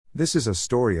This is a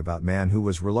story about man who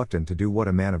was reluctant to do what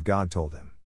a man of God told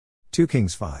him. 2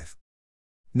 Kings 5.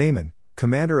 Naaman,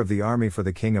 commander of the army for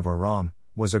the king of Aram,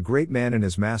 was a great man in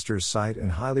his master's sight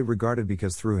and highly regarded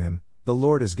because through him, the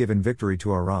Lord has given victory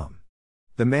to Aram.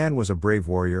 The man was a brave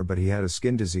warrior, but he had a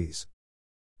skin disease.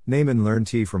 Naaman learned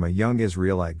tea from a young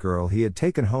Israelite girl he had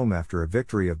taken home after a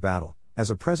victory of battle, as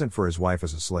a present for his wife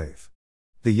as a slave.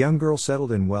 The young girl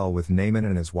settled in well with Naaman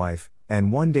and his wife,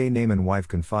 and one day Naaman's wife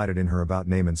confided in her about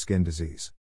Naaman's skin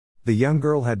disease. The young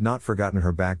girl had not forgotten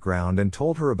her background and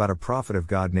told her about a prophet of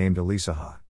God named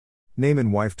Elisha.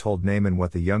 Naaman's wife told Naaman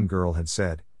what the young girl had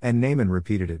said, and Naaman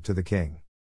repeated it to the king.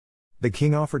 The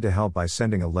king offered to help by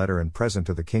sending a letter and present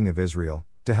to the king of Israel,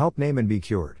 to help Naaman be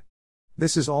cured.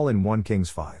 This is all in 1 Kings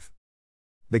 5.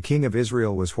 The king of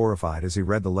Israel was horrified as he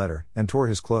read the letter, and tore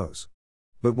his clothes.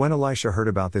 But when Elisha heard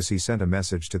about this, he sent a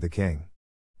message to the king.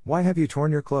 Why have you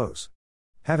torn your clothes?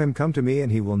 Have him come to me,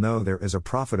 and he will know there is a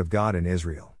prophet of God in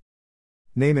Israel.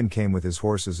 Naaman came with his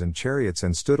horses and chariots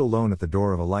and stood alone at the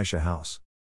door of Elisha's house.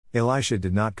 Elisha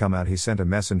did not come out. He sent a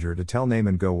messenger to tell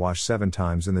Naaman, go wash 7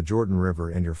 times in the Jordan River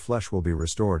and your flesh will be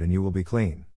restored and you will be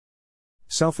clean.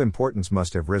 Self-importance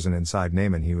must have risen inside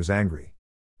Naaman. He was angry.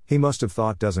 He must have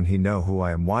thought, doesn't he know who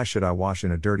I am? Why should I wash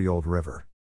in a dirty old river?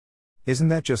 Isn't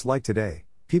that just like today?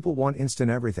 People want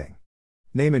instant everything.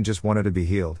 Naaman just wanted to be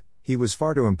healed. He was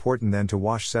far too important then to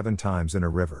wash 7 times in a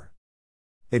river.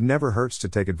 It never hurts to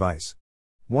take advice.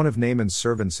 One of Naaman's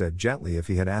servants said gently, if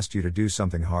he had asked you to do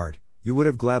something hard, you would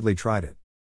have gladly tried it.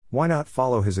 Why not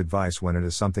follow his advice when it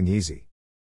is something easy?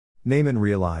 Naaman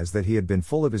realized that he had been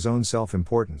full of his own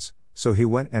self-importance, so he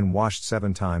went and washed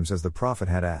 7 times as the prophet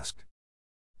had asked.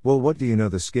 Well, what do you know?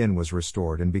 The skin was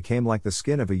restored and became like the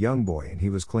skin of a young boy, and he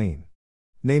was clean.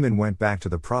 Naaman went back to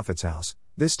the prophet's house.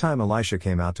 This time Elisha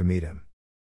came out to meet him.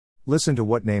 Listen to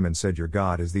what Naaman said. Your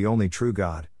God is the only true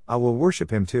God, I will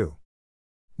worship him too.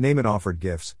 Naaman offered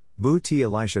gifts. Booty.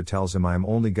 Elisha tells him, I am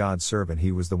only God's servant.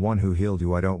 He was the one who healed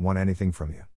you. I don't want anything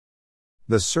from you.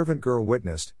 The servant girl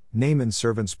witnessed. Naaman's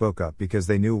servant spoke up because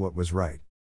they knew what was right.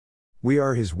 We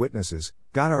are his witnesses.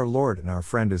 God our Lord and our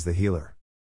friend is the healer.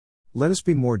 Let us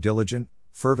be more diligent,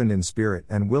 fervent in spirit,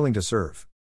 and willing to serve.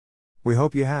 We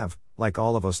hope you have, like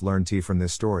all of us, learned tea from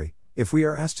this story. If we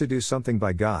are asked to do something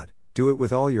by God, do it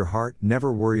with all your heart.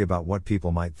 Never worry about what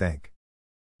people might think.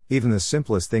 Even the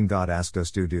simplest thing God asked us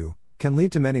to do can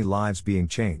lead to many lives being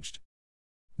changed.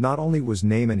 Not only was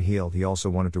Naaman healed, he also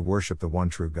wanted to worship the one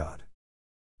true God.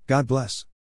 God bless.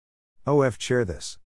 OF, share this.